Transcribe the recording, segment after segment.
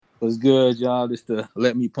What's good, y'all? This the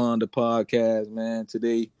Let Me Ponder podcast, man.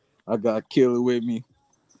 Today I got Killer with me.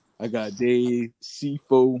 I got Dave,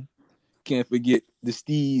 C4. Can't forget the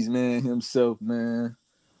Steez, man, himself, man.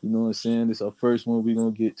 You know what I'm saying? This our first one. We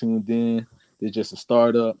gonna get tuned in. It's just a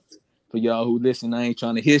startup. For y'all who listen, I ain't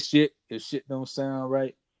trying to hit shit. If shit don't sound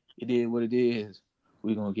right, it is what it is.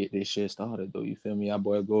 We gonna get this shit started though. You feel me? Y'all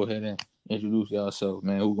boy, go ahead and introduce yourself,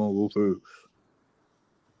 man. Who gonna go first?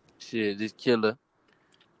 Shit, this Killer.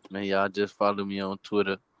 Man, y'all just follow me on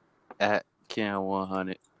Twitter at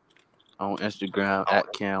Cam100. On Instagram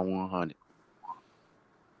at Cam100.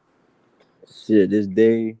 Shit, this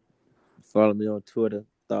day, follow me on Twitter,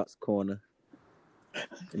 Thoughts Corner,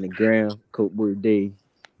 and the gram, Cokeboy Day.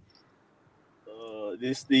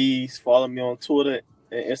 This Steez. Follow me on Twitter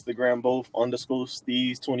and Instagram, both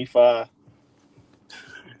 _Steez25.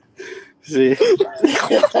 Shit.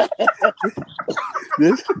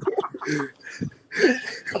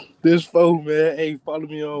 this fool, man. Hey, follow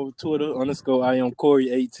me on Twitter _ I am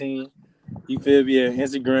Corey18. You feel me? And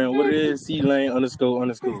Instagram, what it is? C-Lane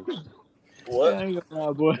 __. What? I ain't gonna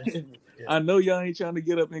lie, boy. I know y'all ain't trying to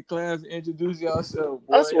get up in class and introduce yourself,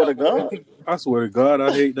 boy. I swear to God. I swear to God,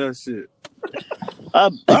 I hate that shit. I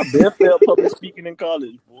been failed public speaking in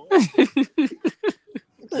college, boy.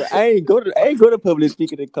 But I ain't go to public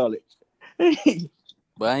speaking in college.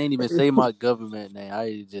 But I ain't even say my government name.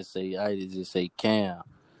 I just say Cam.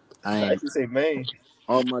 I actually say man.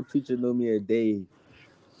 All my teachers know me as Dave.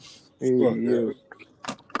 Hey, yo.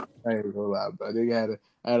 I ain't gonna lie, bro.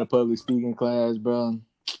 I had a public speaking class, bro.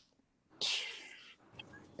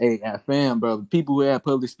 Hey, at fam, bro. People who had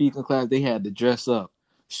public speaking class, they had to dress up,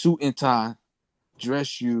 suit and tie, dress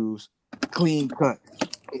shoes, clean cut.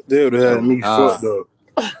 They would have had me fucked up.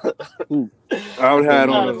 I would have had I'd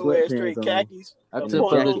on have wear straight khakis. I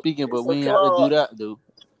took public speaking, but we ain't have to do that, dude.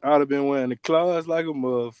 I'd have been wearing the claws like a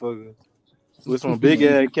motherfucker with some big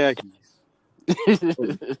ass khakis.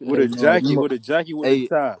 with a jacket with a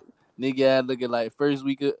tie. Nigga had looking like first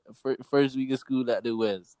week of school at the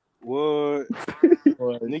West. What?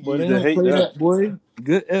 Nigga used to hate that, boy.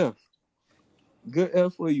 Good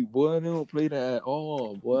F for you, boy. They don't play that at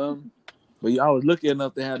all, boy. But I was lucky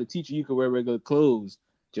enough to have a teacher you could wear regular clothes,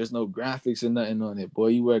 just no graphics and nothing on it. Boy,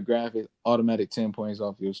 you wear graphics, automatic 10 points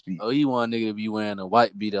off your speed. Oh, you want a nigga to be wearing a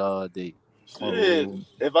white beater all day? Shit,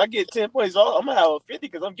 if I get 10 points off, I'm gonna have a 50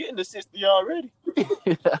 because I'm getting the 60 already.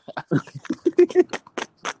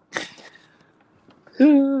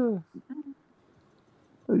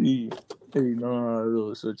 Hey,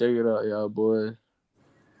 no, so check it out, y'all, boy.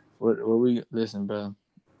 What we listen, bro?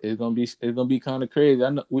 It's gonna be kind of crazy.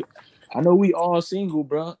 I know we all single,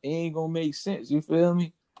 bro. It ain't gonna make sense. You feel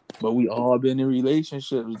me? But we all been in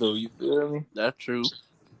relationships, though. You feel me? That's true.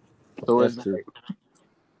 So it's like,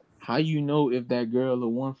 how you know if that girl the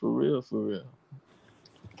one for real, for real?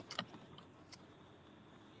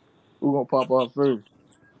 Who gonna pop off first?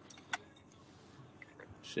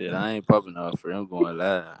 Shit, I ain't popping off for him going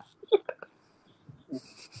live.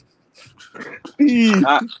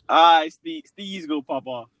 Alright, Steve's gonna pop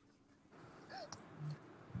off.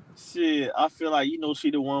 Shit, I feel like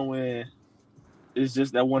she the one when it's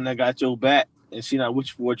just that one that got your back, and she not with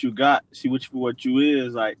you for what you got. She with you for what you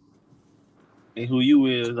is, like, and who you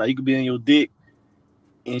is. Like, you could be in your dick,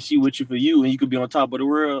 and she with you for you, and you could be on top of the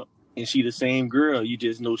world, and she the same girl. You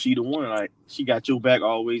just know she the one. Like, she got your back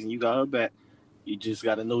always, and you got her back. You just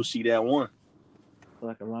gotta know she that one. I feel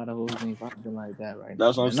like a lot of hoes ain't vibing like that right now.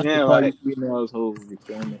 That's what I'm saying. Like females hoes, you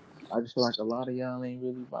feel me? I just feel like a lot of y'all ain't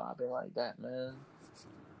really vibing like that, man.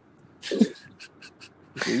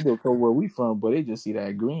 You know where we from, but they just see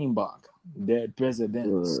that green box, dead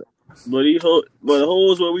presidents. But the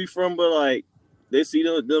hoes where we from, but like they see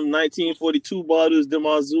them 1942 bottles, them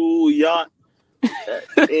Azul yacht,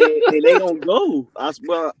 and they don't go. I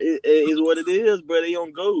swear, it is what it is, bro. They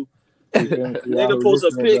don't go. Nigga post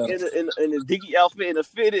a pic in the Dickie outfit and a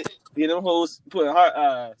fitted. Them hoes put heart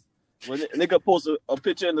eyes. When nigga post a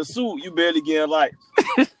picture in the suit, you barely getting like.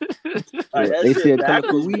 They said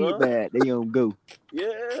colorful weed bad. They don't go. Yeah,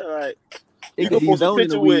 like they could post a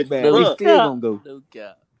picture with bad. They still gonna go. No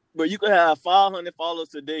cap. But you could have 500 followers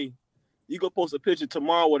today. You could post a picture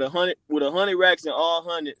tomorrow with 100 racks and all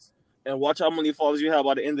hundreds, and watch how many followers you have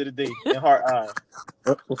by the end of the day in heart eyes.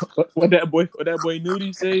 What that boy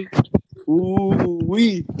Nudie say? Ooh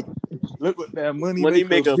wee! Look what that money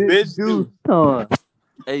make a bitch do.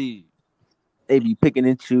 Hey, they be picking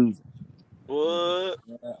and choosing. What?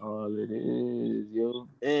 That's all it is, yo.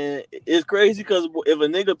 And it's crazy because if a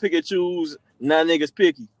nigga pick and choose, now niggas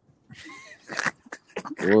picky.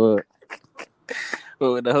 What?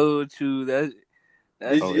 But with the whole choose,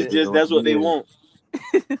 that's what they want.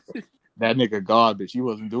 That nigga garbage. He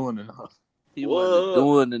wasn't doing enough. He wasn't What?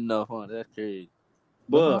 doing enough, huh? That's crazy.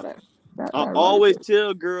 But no, But that I right always there.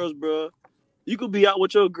 tell girls, bro, you could be out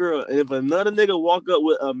with your girl, and if another nigga walk up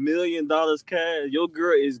with $1 million cash, your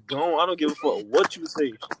girl is gone. I don't give a fuck what you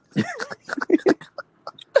say.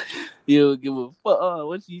 You don't give a fuck.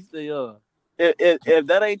 What she say? If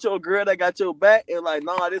that ain't your girl that got your back, and like,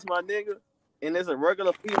 nah, this my nigga, and it's a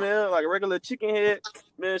regular female, like a regular chicken head,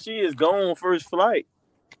 man, she is gone first flight.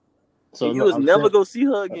 So And you look, was I'm never saying, go see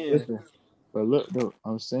her again. listen, but look though,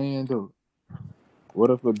 I'm saying though, what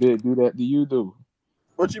if a bitch do that to you though?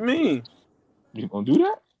 What you mean? You gonna do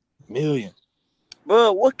that? Million.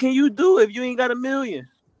 Bro, what can you do if you ain't got $1 million?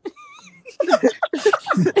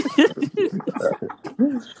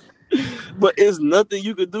 But it's nothing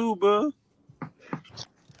you could do, bro.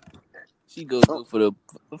 She go for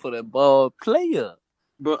the ball player.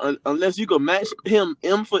 Bro, unless you can match him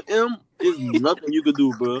M for M, there's nothing you could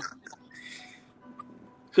do, bro.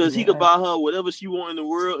 Because he could buy her whatever she want in the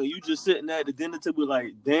world, and you just sitting at the dinner table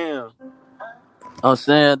like, damn. I'm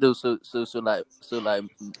saying though, so like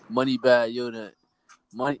money bag yo that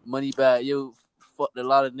money bag yo fucked a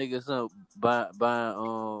lot of niggas up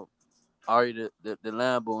buying Ari the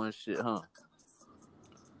Lambo and shit, huh?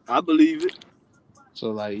 I believe it.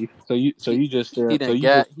 So like, so you just He feel,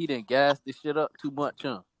 didn't gas the shit up too much,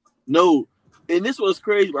 huh? No. And this was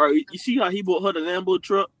crazy, bro. You see how he bought her the Lambo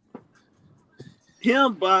truck?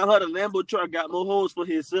 Him buying her the Lambo truck got more hoes for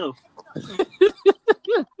himself.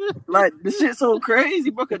 Like, this shit so crazy,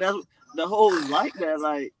 bro, because that's the hoes like that.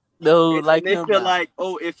 Like, No, and like they him feel now. like,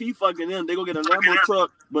 oh, if he fucking them, they gonna get a Lambo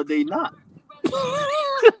truck, but they not.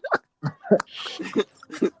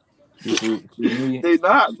 They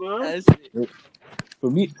not, bro. That's it. for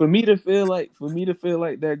me to feel like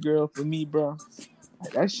that girl, for me, bro,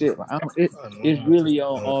 like that shit, like, it's really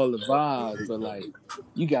on all the vibes, but like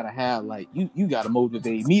you gotta have like you gotta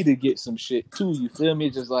motivate me to get some shit too. You feel me?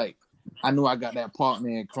 Just like I know I got that partner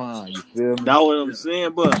in crime. You feel me? That's what I'm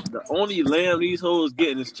saying, but the only lamb these hoes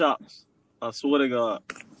getting is chops. I swear to God.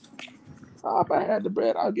 If I had the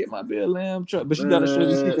bread, I'll get my big lamb truck. But she gotta show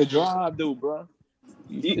me she could drive though, bro.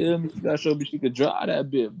 You feel me? She gotta show me she could drive that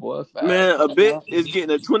bit, boy. Fast. Man, a bit is getting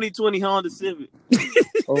a 2020 Honda Civic.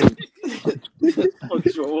 Oh,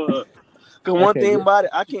 What's wrong with her? Cause one thing about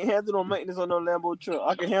it, I can't handle no maintenance on no Lambo truck.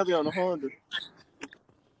 I can handle it on the Honda.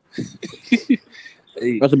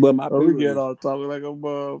 That's about my we privilege. get all talking like a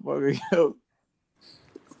motherfucker. Yo.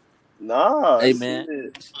 Nah, Hey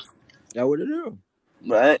man, That's what it is.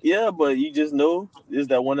 but yeah, but you just know this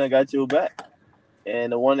that one that got your back,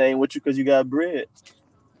 and the one that ain't with you because you got bread.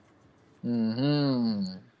 Mm-hmm.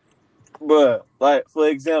 But like for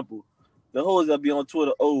example, the hoes that be on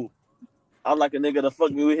Twitter, oh, I like a nigga to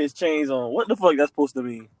fuck me with his chains on. What the fuck that's supposed to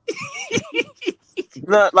mean?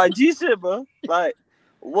 Nah, like G shit, bro. Like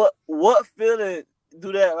what feeling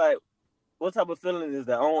do that? Like what type of feeling is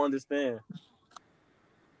that? I don't understand.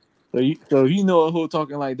 So you know a hoe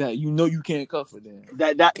talking like that, you know you can't cuff her then.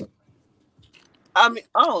 That I mean,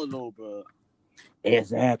 I don't know, bro.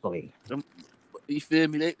 Exactly. you feel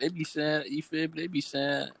me? They be saying, you feel me? They be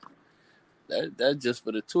saying that's just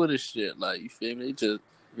for the Twitter shit. Like, you feel me? They just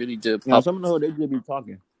really just You know, pop. some of the hoes, they just be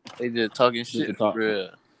talking. They just talking Just shit to for talk. real.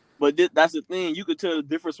 But that's the thing. You could tell the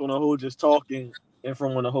difference when a hoe just talking and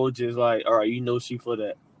from when a hoe just like, all right, you know she for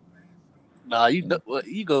that. Nah, you know what?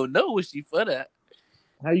 You gonna know what she for that,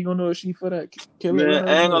 How you gonna know if she for that? Kill it. Man,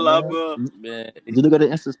 I ain't gonna lie, bro. man. Just look at the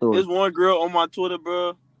Insta story. There's one girl on my Twitter,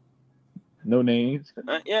 bro. No names.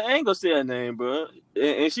 Yeah, I ain't gonna say her name, bro.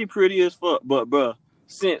 And she pretty as fuck. But, bro,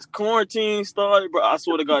 since quarantine started, bro, I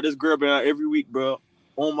swear to God, this girl been out every week, bro.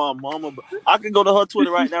 On my mama, bro. I could go to her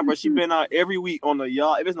Twitter right now, bro. She been out every week on a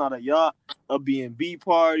yacht. If it's not a yacht, a B&B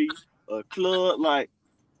party, a club, like.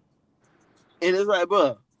 And it's like,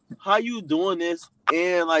 bro, how you doing this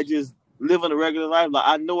and, like, just living a regular life? Like,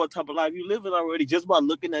 I know what type of life you living already just by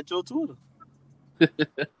looking at your Twitter.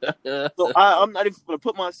 So I'm not even gonna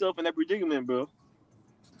put myself in that predicament, bro.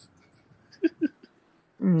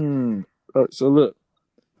 So look,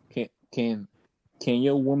 can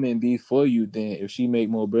your woman be for you then if she make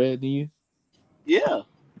more bread than you? Yeah.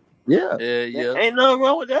 Yeah. Yeah. Ain't nothing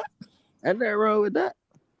wrong with that. Ain't nothing wrong with that.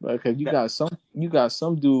 Because you got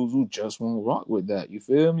some dudes who just won't rock with that. You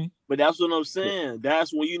feel me? But that's what I'm saying.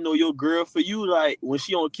 That's when you know your girl for you. Like when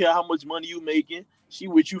she don't care how much money you making, she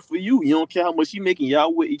with you for you. You don't care how much she making.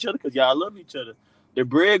 Y'all with each other because y'all love each other. The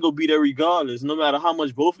bread gonna be there regardless, no matter how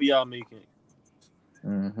much both of y'all making.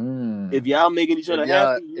 Mm-hmm. If y'all making each other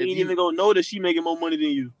happy, you ain't even gonna know that she making more money than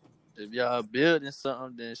you. If y'all building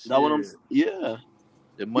something, then shit. That's what I'm. Yeah.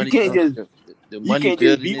 The money You can't just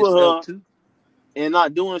building be with her. too. and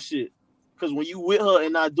not doing shit. Cause when you with her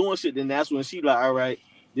and not doing shit, then that's when she like, all right,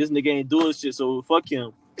 this nigga ain't doing shit, so fuck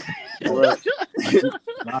him. But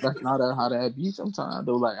That's not how that be sometimes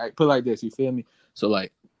though. Like I put it like this, you feel me? So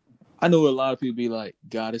like I know a lot of people be like,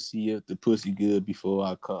 gotta see if the pussy good before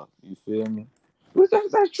I cock. You feel me? But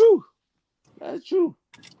that's true. That's true.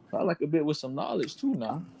 I like a bit with some knowledge too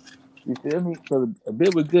now. You feel me? Cause a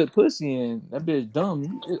bit with good pussy and that bitch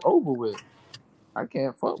dumb, it's over with. I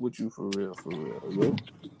can't fuck with you for real, yo.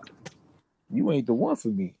 You ain't the one for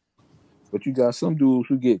me. But you got some dudes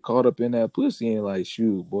who get caught up in that pussy and like,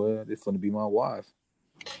 shoot, boy, this finna be my wife.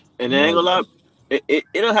 and You I ain't know, gonna lie,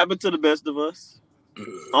 it'll happen to the best of us.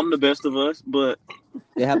 I'm the best of us, but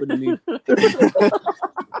It happened to me.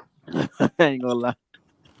 I ain't gonna lie.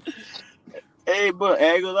 hey, bro, I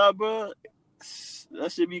ain't gonna lie, bro.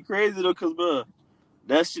 That shit be crazy though, cause bro,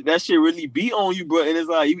 that shit really be on you, bro. And it's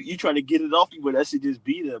like you trying to get it off you, but that shit just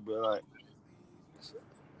be there, bro. Like,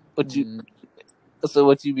 What you? So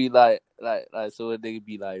what you be like? So a nigga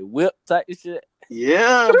be like whip type of shit.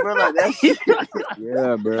 yeah, bro, like that shit.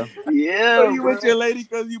 Yeah, bro. Yeah, so you bro. with your lady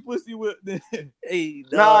because you pussy whipped. Hey,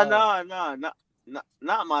 Nah,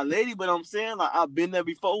 not my lady, but I'm saying like I've been there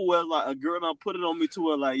before where like a girl done put it on me to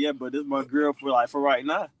her like, yeah, but this is my girl for right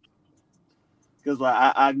now. Cause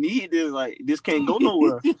like I need this, like this can't go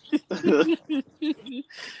nowhere.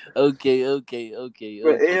 Okay.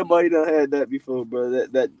 But everybody done had that before, bro.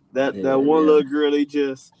 That one little girl, they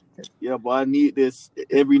just, yeah, but I need this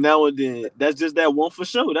every now and then. That's just that one for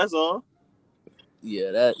sure. That's all.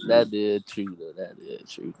 Yeah, that is true though. That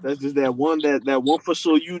is true. That's just that one for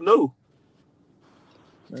sure. You know.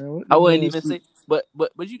 Man, what I this wouldn't man even speak? say,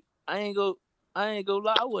 but you, I ain't go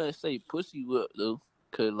lie. I wouldn't say pussy whip though,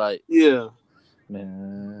 cause like Yeah.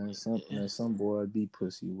 Man, some boy be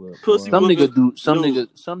pussy whipped, Pussy boy. some whipping. niggas do, No.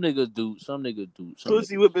 some niggas do.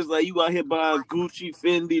 Pussy whip is like you out here buying Gucci,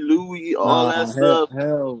 Fendi, Louis, all Nah, that stuff.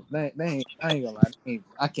 they ain't, I ain't gonna lie.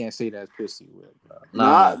 I can't say that's pussy whip, bro.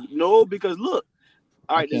 Nah, Nah, no, because look,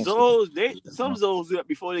 all I right, the can't say Zoes, some that. Zoes up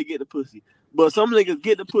before they get the pussy. But some niggas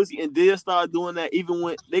get the pussy and they'll start doing that even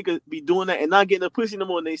when they could be doing that and not getting the pussy no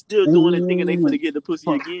more and they still doing it thinking they Ooh, finna get the pussy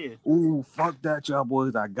fuck. again. Fuck that, y'all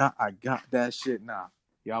boys. I got that shit now.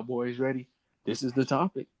 Y'all boys ready? This is the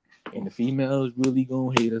topic. And the females really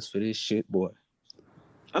gonna hate us for this shit, boy.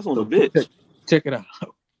 That's on the So bitch. check it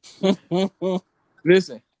out.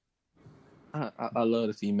 Listen, I love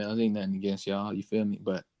the females. Ain't nothing against y'all. You feel me?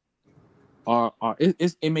 But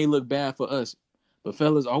it may look bad for us, but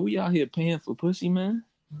fellas, are we out here paying for pussy, man?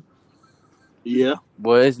 Yeah.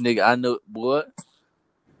 boy, this nigga, I know, boy,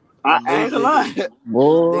 I I know ain't gonna niggas, lie.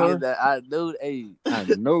 Boy, that I know. Hey, I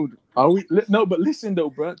know. Are we? No, but listen though,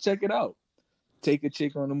 bro. Check it out. Take a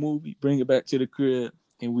chick on a movie, bring it back to the crib,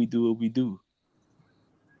 and we do what we do.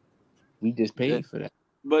 We just paid for that.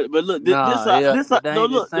 But look, nah, yeah, but that no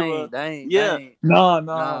ain't the look, same. bro. That ain't Yeah.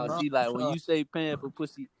 nah. See, like when you say paying for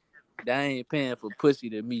pussy, that ain't paying for pussy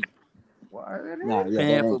to me. Why that Nah, is? yeah, that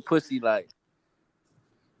Paying for ain't. pussy, like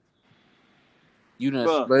you done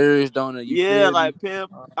Bro. splurged on her. You Yeah, feel me? like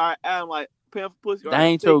pimp. All right, I'm like pimp for pussy. All That right,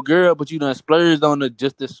 ain't take. your girl, but you done splurged on her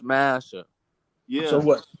just to smash her. So Yeah.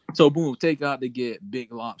 what? So boom, take out to get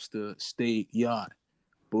Big Lobster steak yacht.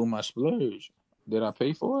 Boom, I splurge. Did I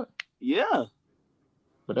pay for it? Yeah.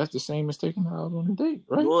 But that's the same as taking her out on a date,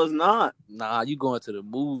 right? No, it's not. Nah, you going to the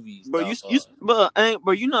movies, Bro, dog.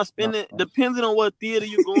 you not No. spending depending on what theater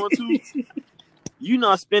you're going to. You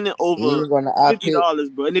not spending You over ain't gonna eye pick. $50,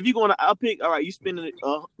 bro. And if you're going to outpick, all right, you spending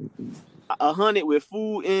 $100 with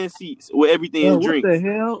food and seats with everything Bro, and what the drinks,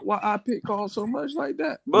 hell? Why I pick cost so much like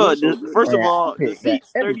that? bro. What's so good First about of Man, it? I all, the pick that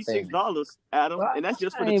seats everything. $36, Adam, Well, and that's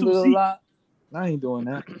just for I the ain't two gonna seats. lie. I ain't doing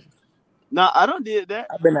that. Now I don't did that,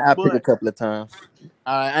 I've been to eye pick a but couple of times.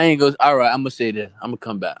 I ain't gonna. All right, I'm gonna say that. I'm gonna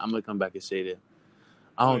come back. and say that.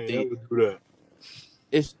 I don't think do that.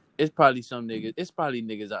 it's probably some niggas. It's probably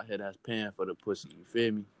niggas out here that's paying for the pussy. You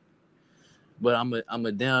feel me? But I'm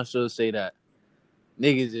a damn sure say that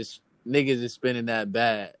niggas is spending that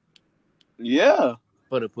bad Yeah,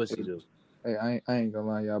 for the pussy though. Hey, I ain't gonna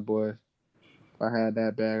lie, y'all boys. If I had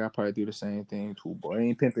that bag, I'd probably do the same thing too, boy.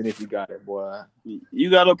 Ain't pimping if you got it, boy. you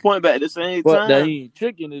got a point, but at the same But that time, ain't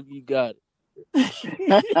tricking if you got it.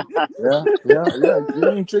 Yeah.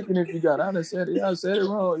 You ain't tricking if you got it. I done said it. Y'all said it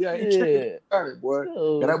wrong. Yeah, ain't tricking if Yeah. you got it, boy.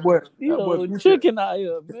 Yeah, Yo, that boy future. tricking out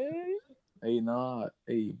here, man. Hey, nah.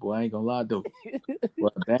 Hey, boy, I ain't gonna lie though.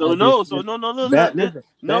 Well, so no,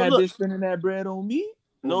 bad look, bitch spending that bread on me.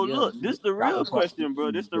 Oh no, yeah, look. This the gotta real talk to question, bro.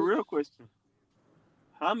 you, This the bro. real question.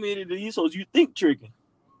 How many of these hoes you think tricking?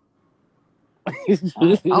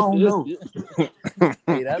 I don't know.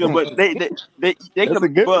 Hey, that's Yeah, but they That's a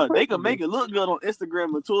can, good bro. They can impression, make it look good on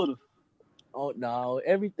Instagram and Twitter. oh no,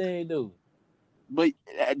 everything do. But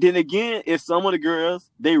then again, if some of the girls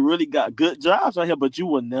they really got good jobs out here, but you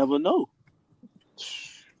will never know.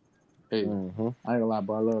 Hey, Mm-hmm. I ain't gonna lie,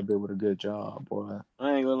 bro. I love a bitch with a good job, boy.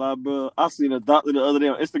 I ain't gonna lie, bro. I seen a doctor the other day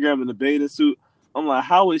on Instagram in a bathing suit. I'm like,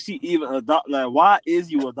 how is she even a doctor? Like, why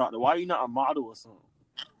is you a doctor? Why are you not a model or something?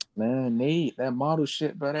 Man, Nate, that model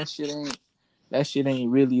shit, bro. That shit ain't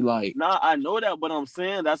really like. Nah, I know that, but I'm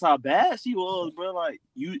saying that's how bad she was, bro. Like,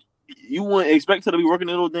 you wouldn't expect her to be working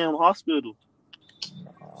in a damn hospital.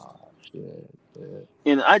 Shit.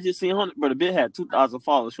 And I just seen her, but the bitch had 2,000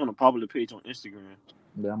 followers. She on a popular page on Instagram.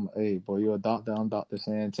 Hey, boy, you a doctor? I'm Dr.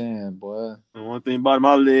 Santan, boy. And one thing about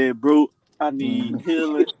my leg, bro, I need Mhm.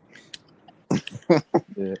 healing.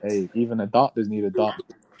 Yeah, hey, even the doctors need a doctor.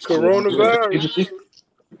 Coronavirus.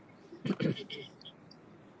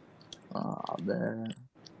 Ah, man.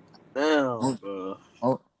 Damn, bro.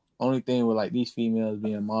 Only thing with like these females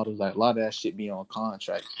being models, like a lot of that shit be on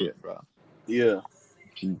contract shit, bro. Yeah.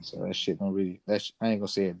 So that shit don't really. I ain't gonna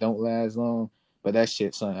say it don't last long, but that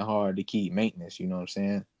shit something hard to keep maintenance. You know what I'm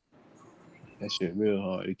saying? That shit real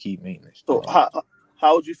hard to keep maintenance. So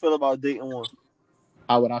how would you feel about dating one?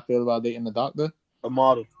 How would I feel about dating a doctor? A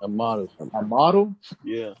model. A model. A model?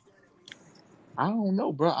 Yeah. I don't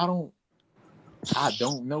know, bro. I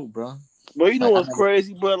don't know, bro. But you know Like what's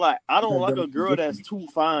crazy, bro? Like, I don't like a girl that's different. too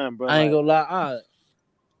fine, bro. I ain't Like, gonna lie,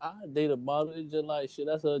 I date a model. It's just like shit.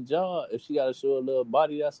 That's her job. If she gotta show a little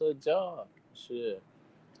body, that's her job. Shit.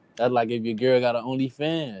 That's like if your girl got an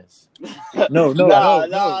OnlyFans. No. nah.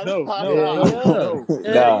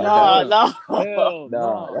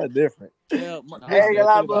 Nah, that's different. Hell, I ain't gonna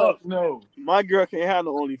lie, think about bro. it. No. My girl can't have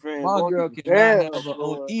no OnlyFans. My Boy, girl cannot damn, have her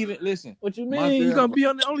own. boy. Even listen, What you my mean? You girl. gonna be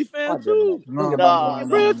on the My OnlyFans girl too? like, think No. about Nah,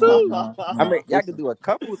 Bread too. I mean, y'all could Listen, do a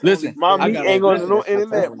couples listen. my OnlyFans. I meat got ain't a going to listen. no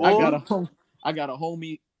internet, I boy. got a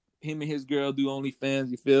homie. Him and his girl do OnlyFans.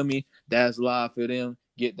 You feel me? That's live for them.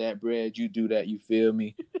 Get that bread. You do that. You feel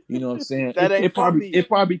me? You know what I'm saying? That ain't for me. It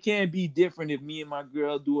probably can be different if me and my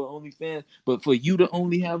girl do an OnlyFans. But for you to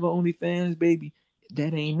only have an OnlyFans, baby,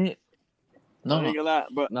 that ain't it. I No. ain't gonna lie,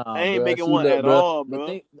 but I Nah, ain't bro. making See, one look, at bro. all, But bro.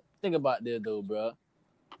 think about this though, bro.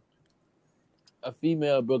 A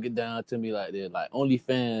female broke it down to me like this: like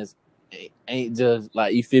OnlyFans ain't just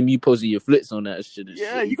like, you feel me. You posting your flicks on that shit and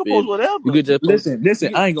Yeah, shit. you You can feel post me? You whatever. could just post.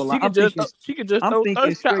 Listen. I ain't gonna lie. She could just I'm throw thinking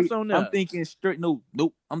thirst traps straight. on I'm there. thinking straight. Nope.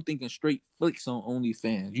 I'm thinking straight flicks on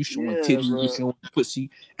OnlyFans. You showing Yeah, titties, you bro. showing pussy,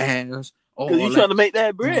 ass, Cause you all trying that. to make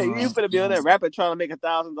that bread. You Nah, ain't finna be on that rapper trying to make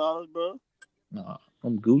 $1,000, bro. nah,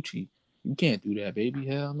 I'm Gucci. You can't do that, baby.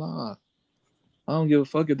 Hell nah. I don't give a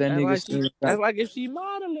fuck if that nigga seen That's that. like if she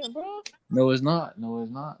modeling, bro. No, it's not,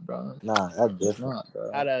 bro. Nah, that's It's different. not,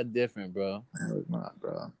 bro. How that different, bro? No, it's not,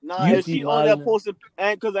 bro. Nah, You If if she she on that modeling, posting,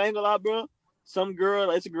 cause I ain't gonna lie, bro. Some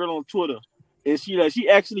girl, it's a girl on Twitter, and she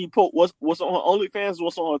actually post what's on her OnlyFans,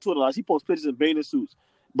 what's on her Twitter. Like, she posts pictures in bathing suits,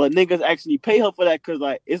 but niggas actually pay her for that, cause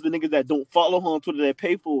like it's the niggas that don't follow her on Twitter that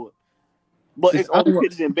pay for it. But it's only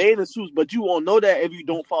pictures in bathing suits, but you won't know that if you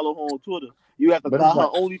don't follow her on Twitter. You have to buy her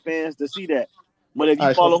OnlyFans to see that. But if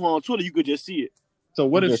you follow her on Twitter, you could just see it. So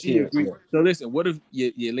what You if just see she it, agreed? yeah. So listen, what if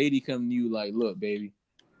your lady come to you like, look, baby,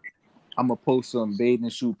 I'm gonna post some bathing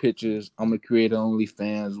suit pictures. I'm gonna create an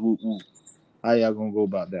OnlyFans. Whoop whoop. How y'all gonna go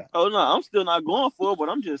about that? Oh no, I'm still not going for it, but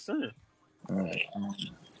I'm just saying. All right.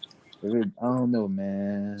 I don't know,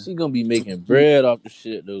 man. she gonna be making bread off the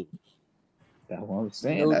shit though. That's what I'm You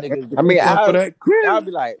saying. know, That niggas, I mean, for that I'll crib.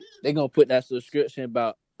 be like, they gonna put that subscription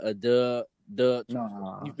about a dub.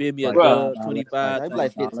 Nah, You feel me? A like Bruh. dub, $5, like $25. I'll be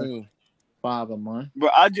like $5, 15. $5 a month. Bro,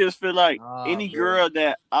 I just feel like Nah, any bro. girl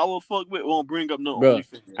that I will fuck with won't bring up no Bro,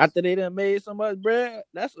 OnlyFans. after they done made so much bread,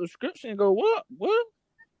 that subscription go up. What?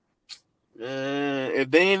 If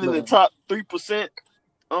they ain't in the top 3%,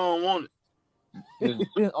 I don't want it.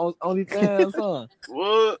 OnlyFans, huh?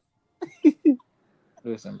 What?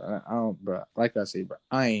 Listen, bro. I don't, bro. Like I say, bro.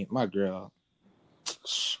 I ain't my girl.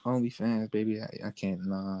 OnlyFans, baby. I can't.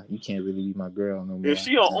 Nah, you can't really be my girl no more. If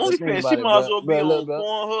she on But think OnlyFans, she about it, might as bro. well be Bro, look, on bro.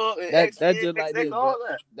 Pornhub and That's XN, just like XX, this, all bro.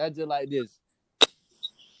 that. That's just like this.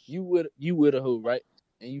 You with a hoe, right?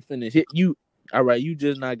 And you finna hit you. All right, you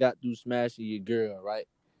just not got through smashing your girl, right?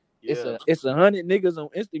 Yeah. It's 100 niggas on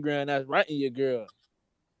Instagram that's writing your girl.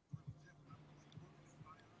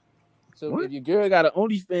 So What? if your girl got an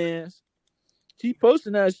OnlyFans, she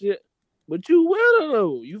posting that shit, but you with her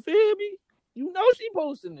though. You feel me? You know she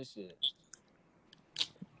posting this shit.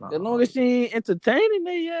 As long as she ain't entertaining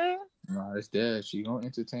it, yeah. Nah, it's that. She gonna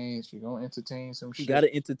entertain some She shit.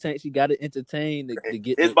 gotta entertain. She gotta entertain to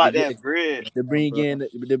get It's the, about that bread. to bring bro. in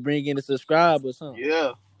the subscribers, huh?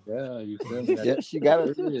 Yeah. Yeah, you feel me? Yeah, she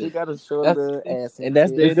gotta show a That's little ass and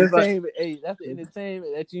that's the and titties. It's just like entertainment. Hey, that's the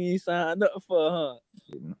entertainment that you ain't signed up for, huh?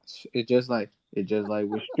 it's just like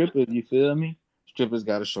with strippers. You feel me? Strippers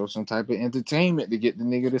gotta show some type of entertainment to get the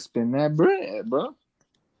nigga to spend that bread, bro.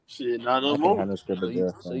 Shit, not no I can't more. have no stripper So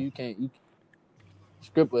girlfriend. you can't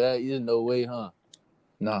stripper. There's no way, huh?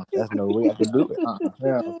 Nah, That's no way I could do it.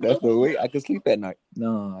 hell, That's no way I could sleep at night.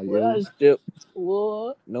 nah, Well, yo. I strip.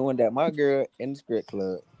 What? Knowing that my girl in the strip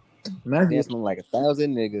club Imagine, dancing like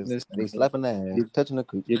 1,000 niggas, listen, they slapping their ass, your, touching the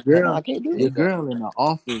cooch. your Hell no, girl, I can't do your it. girl in the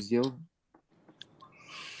office, yo.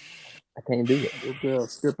 I can't do it. Your girl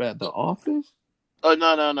strip at the office. Oh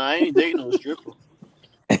no, I ain't dating no stripper.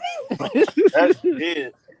 That's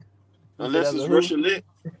it. Unless it's Russia lit.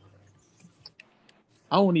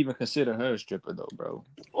 I won't even consider her a stripper though, bro.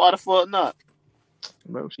 Why the fuck not?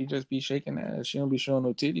 Bro, she just be shaking ass. She don't be showing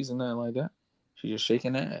no titties and nothing like that. She just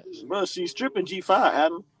shaking ass. Bro, she's stripping G5,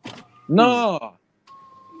 Adam. No,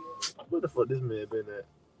 Where the fuck this man been at?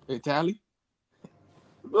 hey Tally.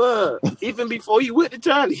 Bro, even before he went to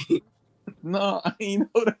Charlie. No, I ain't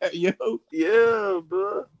know that, yo. Yeah,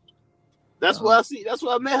 bro. That's why I see. That's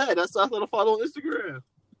why I met her. That's why I started to follow on Instagram.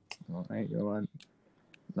 No, I ain't going.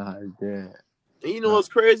 Nah, it's dead. And you know what's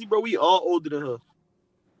crazy, bro? We all older than her.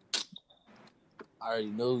 I already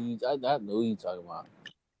know you. I know who you talking about.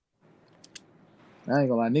 I ain't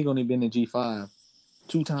gonna lie, nigga only been in G5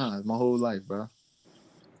 2 times my whole life, bro.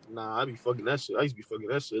 Nah, I be fucking that shit. I used to be fucking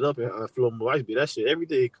that shit up at Flomo. I used to be that shit every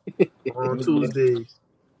day on Tuesdays.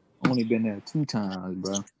 Only been there 2 times,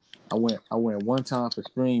 bro. I went 1 time for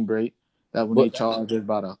spring break. That when they charged us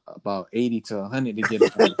about 80 to 100 to get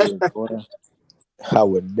out of here, boy. I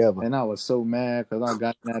would never. And I was so mad because I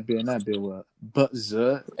got in that bill, and that bill was butt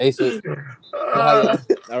zut. Hey, so how y'all?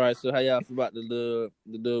 All right, so how y'all feel about the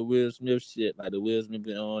little Will Smith shit, like the Will Smith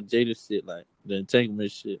and Jada shit, like the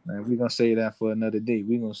entanglement shit? Man, we gonna say that for another day.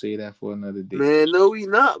 We gonna say that for another day. Man, no, we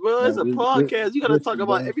not, bro. It's a Man, podcast. You gotta listen, talk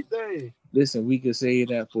about bro. everything. Listen, we could say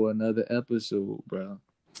that for another episode, bro.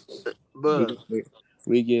 Bro,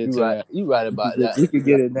 We get You to right. that. You right about that. We could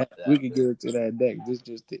get it. We could get into that next. This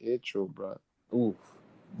just the intro, bro. Ooh,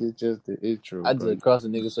 This just the intro. I bro. just crossed a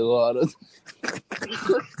nigga so hard.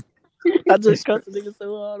 I just crossed a nigga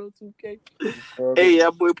so hard on 2K. hey,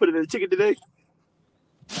 that boy put it in the ticket today.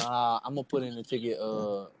 Nah, I'm gonna put in the ticket.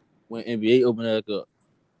 When NBA open back up.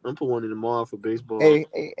 I'm put one in tomorrow for baseball. Hey,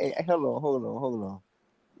 hold on.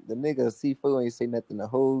 The nigga C4 ain't say nothing the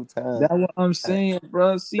whole time. That's what I'm saying,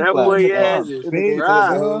 bro. That boy ass is big,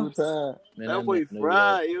 fried. The whole time. Man, that boy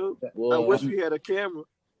fried, yo. Boy, I wish we had a camera.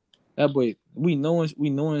 That boy, we knowing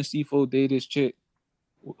C4 date this chick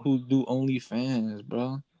who do OnlyFans,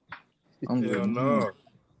 bro. Hell no.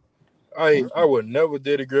 I would never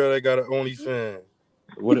date a girl that got an OnlyFans.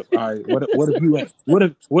 What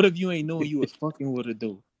if you ain't knowing you was fucking with her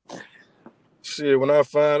though? Shit, when I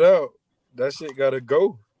find out, that shit gotta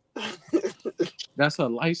go. That's her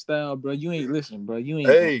lifestyle, bro. You ain't listen, bro. You ain't.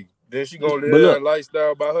 Hey, then she gonna live that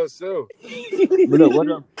lifestyle by herself. But look,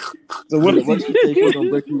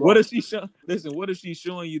 what if she show? Listen, what if she's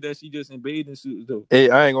showing you that she just in bathing suits though? Hey,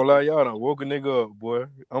 I ain't gonna lie, y'all done woke a nigga up, boy.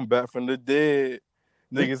 I'm back from the dead.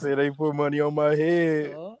 Niggas say they put money on my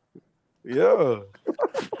head. Yeah.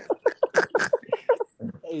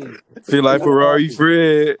 Hey, feel like Ferrari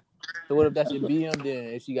Fred. So what if that's your BM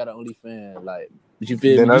then? If she got an OnlyFans, like, you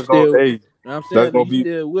feel Then me? that's gonna, hey, I'm saying, that's gonna you be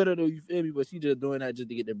still with her though, you feel me? But she just doing that just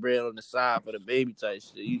to get the bread on the side for the baby type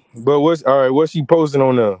shit. But what's she posting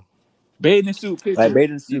on there? Bathing suit picture. Like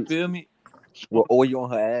bathing suit. You feel me? With oil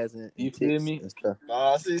on her ass and you feel me? And stuff.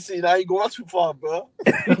 Nah, see, now you going too far, bro.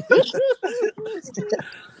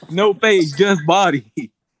 No face, just body.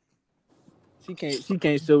 She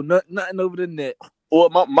can't show nothing over the net. Well,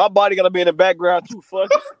 my body gotta be in the background too. Fuck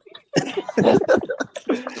it.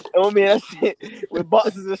 I mean that shit with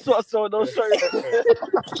boxes and shorts on, no shirt,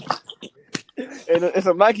 and it's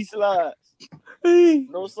a Nike slide.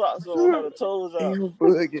 No socks on, her toes out.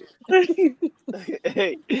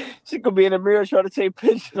 Hey, she could be in the mirror trying to take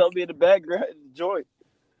pictures. I'll be in the background and enjoy it.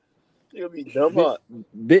 She'll be dumb hot.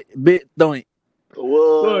 Bit doink.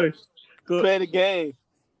 Whoa. Play the game.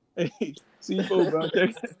 Hey, C4, bro.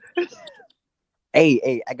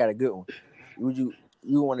 Hey, I got a good one. Would you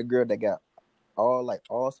want a girl that got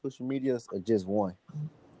all social medias or just one?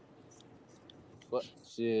 What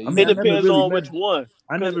shit? It depends on which one.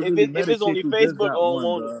 I never if it's only Facebook, I don't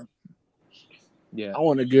want it. Yeah, I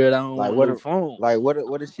want a girl that don't Like want what no phone. Like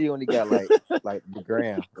what if she only got like the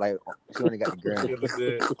gram? Like she only got the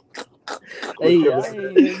gram. Hey, I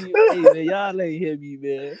ain't hear me. Hey, man, y'all ain't hear me,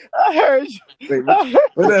 man. I heard you. Wait, I heard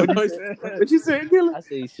what that What boy you said? what you said, Gilly. I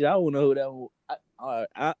say, shit, I want to hold that one.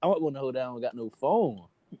 I want to hold that one. Got no phone.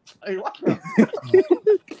 Hey, what?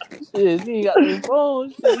 Shit, she ain't got no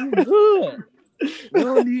phone. Shit, you good? You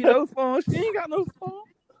don't need no phone. She ain't got no phone.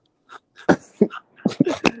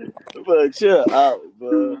 But chill out,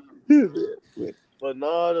 bro. But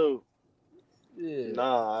nah, though. Yeah.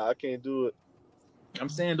 Nah, I can't do it. I'm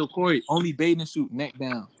saying though, Corey, only bathing suit, neck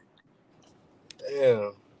down.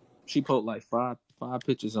 Damn. She post like five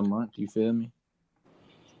pictures a month. You feel me?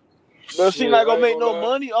 But she Shit, not I gonna ain't make gonna no lie.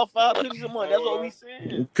 money off 5 pictures a month. That's what we You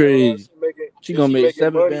saying. crazy. She If gonna make making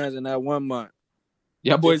 7 money, bands in that 1 month.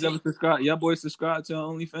 Y'all boys she- ever subscribe? Y'all boys subscribe to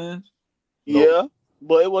OnlyFans? Nope. Yeah,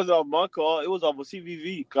 but it wasn't off my call. It was off of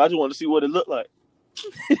CVV. Cause I just want to see what it looked like.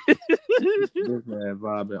 This man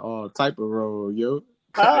vibing all type of role, yo.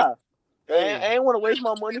 Hi. Hey. I ain't want to waste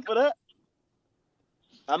my money for that.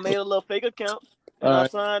 I made a little fake account and I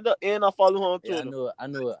Alright. signed up and I follow her on Yeah, Twitter. I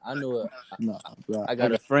know it. No, bro. I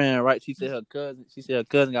got a friend, right? She said her cousin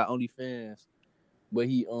got OnlyFans, but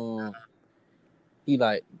he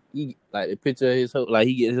like the picture of his hoe, like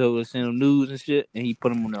he get his hoe send him news and shit, and he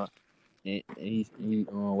put him on and he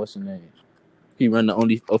what's his name? He run the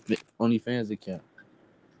OnlyFans account.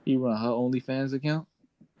 He run her OnlyFans account.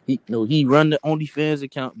 He run the OnlyFans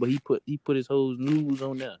account, but he put his whole news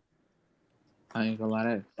on there. I ain't gonna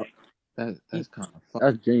lie, that's kind of fuck.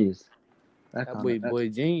 That's genius. That boy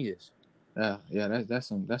genius. Yeah, that's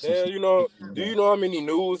some Damn, shit. you know, do you know how many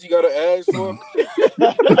news he gotta ask for?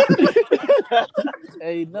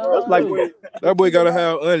 Hey, That's no, like That boy gotta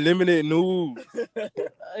have unlimited news.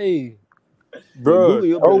 hey, Bro, Google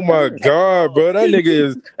your oh best my friend. God, bro. That nigga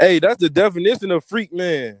is, hey, that's the definition of freak,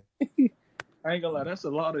 man. I ain't gonna lie, that's a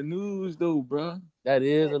lot of news though, bro. that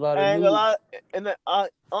is a lot I of ain't gonna news. lie, and then I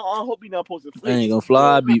hope he not posting I flicks. ain't gonna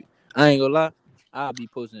fly. I ain't gonna lie. I'll be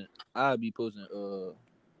posting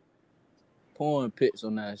porn pics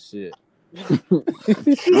on that shit.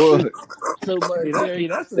 What? So much Hey,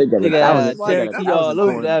 that's a They got a nigga thousand. had They got a Cherokee all 1,000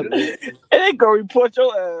 over porn. that bitch. And they gonna report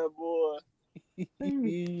your ass, boy.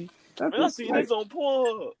 that's Man, I seen this on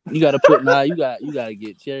porn. You gotta put you gotta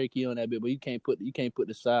get Cherokee on that bit, but you can't put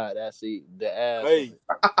the side. That's it, the ass on Hey, it.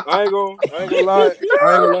 I ain't gonna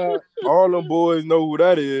lie. All them boys know who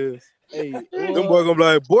that is. Hey, Them boys gonna be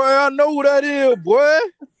like, boy, I know who that is, boy.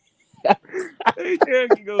 Hey,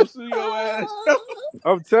 Cherokee go sue your ass.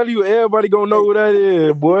 I'm telling you, everybody gonna know who that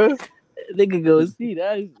is, boy. nigga go see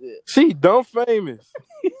that shit. She dumb famous.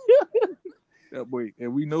 That boy,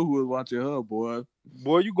 and we know who was watching her, boy.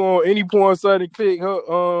 Boy, you go on any porn site and click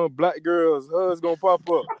her black girls, hers gonna pop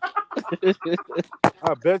up.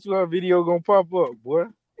 I bet you her video gonna pop up, boy.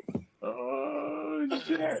 Oh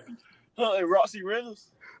shit! Huh, and Roxy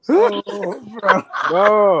Reynolds. Oh, bro.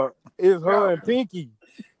 No, it's her and Pinky.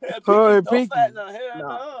 Her and Pinky.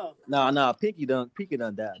 Nah. Pinky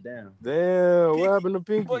done died down. Damn, what happened to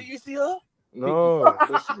Pinky? Boy, you see her? No,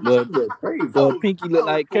 But Pinky look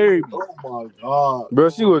like Kirby. Oh my God, bro,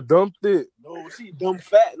 she was dumb thick. no, she dumb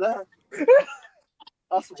fat now.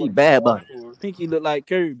 She bad about Pinky look like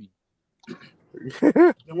Kirby.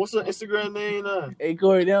 And what's her Instagram name now? Hey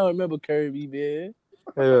Corey, they don't remember Kirby, man.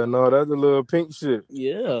 Hell no, that's the little pink shit.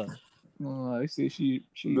 Yeah. Oh, I see. She.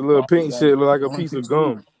 The little pink shit look like a piece of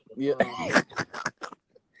gum. Yeah.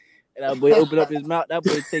 And that boy open up his mouth. That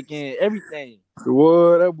boy take in everything.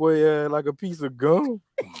 What? That boy had like a piece of gum.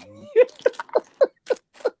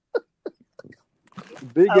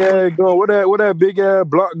 Big ass gum. What that big ass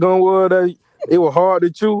block gum was? That it was hard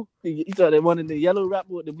to chew. You saw that one in the yellow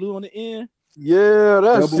wrapper with the blue on the end? Yeah,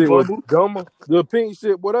 that Double shit bubble? was dumb. The pink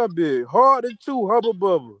shit, boy, that big. Hard to chew, hubba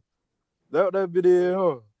bubba. That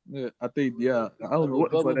video, huh? Yeah, I think. Yeah, I don't know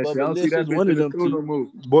what the Bubble fuck that shit. I don't Bubble see that Licious, bitch one in of the them store no two. more.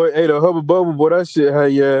 Boy, hey, the hubba bubble, boy, that shit had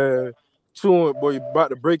you chewing, boy, you about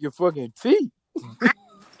to break your fucking teeth.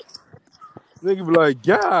 Nigga be like,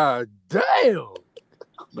 God damn.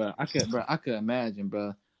 But I could imagine,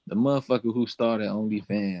 bro. The motherfucker who started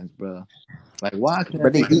OnlyFans, bro. Like, why can't I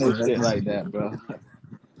But they making no eating shit that. like that, bro?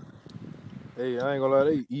 Hey, I ain't gonna lie,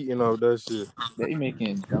 they eating off that shit. They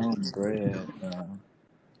making dumb bread, bro.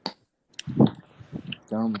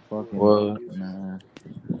 Dumb fucking What? bread, man.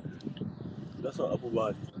 That's her upper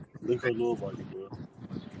body. Look her lower body, bro.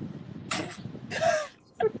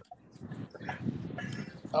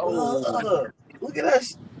 Oh, Look at that.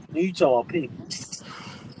 You talking about pink?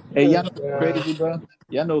 hey, y'all know what's crazy, bro?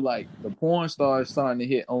 Y'all know, like, the porn stars starting to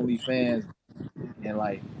hit OnlyFans, and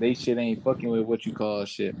like they shit ain't fucking with what you call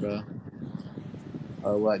shit, bro.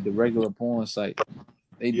 Like the regular porn site.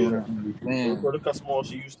 They doing that OnlyFans. Look how small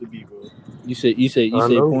she used to be, bro. You say I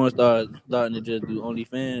know. porn stars starting to just do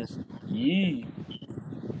OnlyFans. Yeah.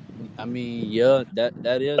 I mean, yeah,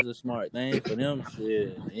 that is a smart thing for them.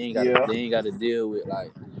 Shit, Yeah. they ain't got to deal with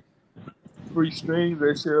like Free streams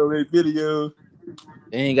that shit on their videos.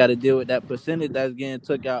 they ain't got to deal with that percentage that's getting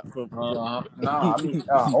took out from. Nah, I mean,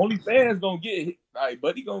 OnlyFans gonna get hit. Like,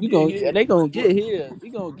 buddy gonna get hit. They gonna get here. We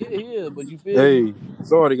gonna get here, but you feel me? Hey,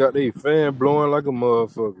 sorry, got they fan blowing like a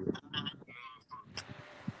motherfucker.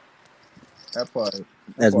 That part,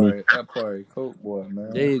 That's me. Coke boy,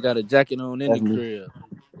 man. They got a jacket on in the That's me. crib.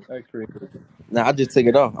 That's crazy. Nah, I just took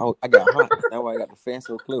it off. I got hot. That's why I got the fan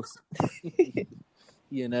so close.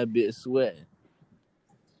 He in that bitch sweating.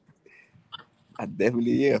 I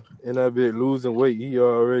definitely am. And that bitch losing weight, he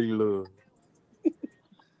already love.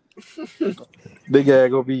 Big guy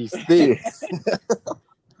gonna be stiff.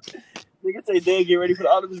 Nigga say Dan get ready for the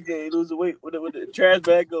Optimus game, lose the weight with the trash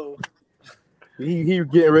bag go. He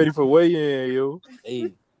getting ready for weigh-in, yo.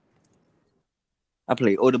 Hey, I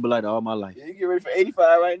played Odin Blighter all my life. Yeah, you get ready for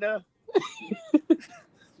 85 right now.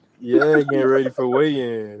 Yeah, getting ready for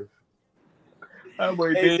weigh-in.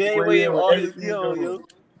 Hey, Dan weigh in with all his gear on, yo.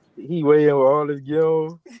 He weighing with all his gear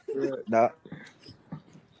on. Nah,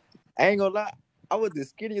 I ain't gonna lie. I was the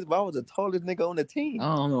skinniest, but I was the tallest nigga on the team.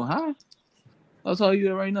 I don't know how. I'll tell you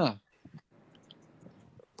that right now.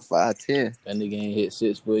 5'10". that nigga ain't hit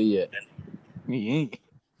 6 foot yet. He ain't.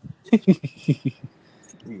 I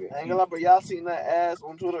ain't gonna lie, but y'all seen that ass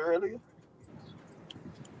on Twitter earlier?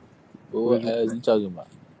 What ass you talking about?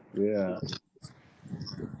 Yeah.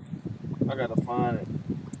 I gotta find it.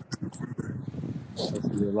 I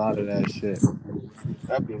see a lot of that shit.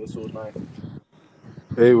 That bitch was so nice.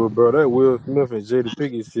 Hey, well, bro, that Will Smith and Jada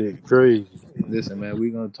Pinkett shit crazy, Listen, man,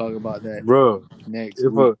 we gonna talk about that bro. next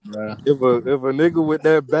If week, bro. a nigga with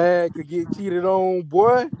that bag could get cheated on,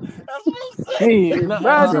 boy, That's what I'm saying.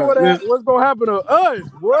 imagine what's gonna happen to us,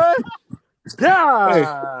 boy.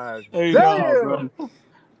 God Hey, damn. no, bro.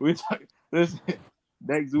 We talk. Listen,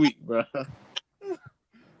 next week, bro.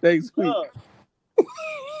 Next week.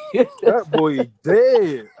 That boy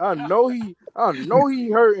dead. I know he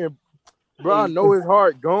hurting, bro. I know his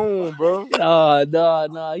heart gone, bro. No.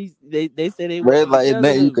 They said they Bro, wasn't it's like it's together.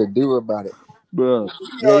 nothing you Though. could do about it. Bro.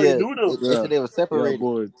 You already knew Yeah. them. They said they were Yeah, separated,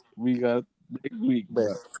 boys. We got next week,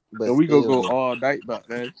 bro. but So we gonna still, go all night about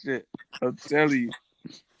that shit. I'm telling you.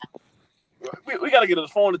 We gotta get on the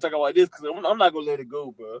phone to talk about this because I'm not gonna let it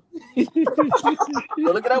go, bro.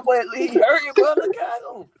 But look at that boy. He hurting, bro. Look at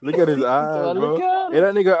him. Look at his eyes, bro. Look at him.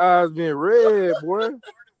 And that nigga eyes being red, boy.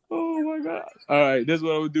 Oh my god! All right, this is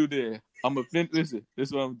what I'm gonna do. Then I'm gonna finish. Listen, this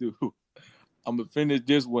is what I'm gonna do. I'm gonna finish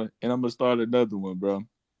this one, and I'm gonna start another one, bro.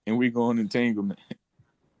 And we go on entanglement.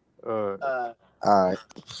 All all right.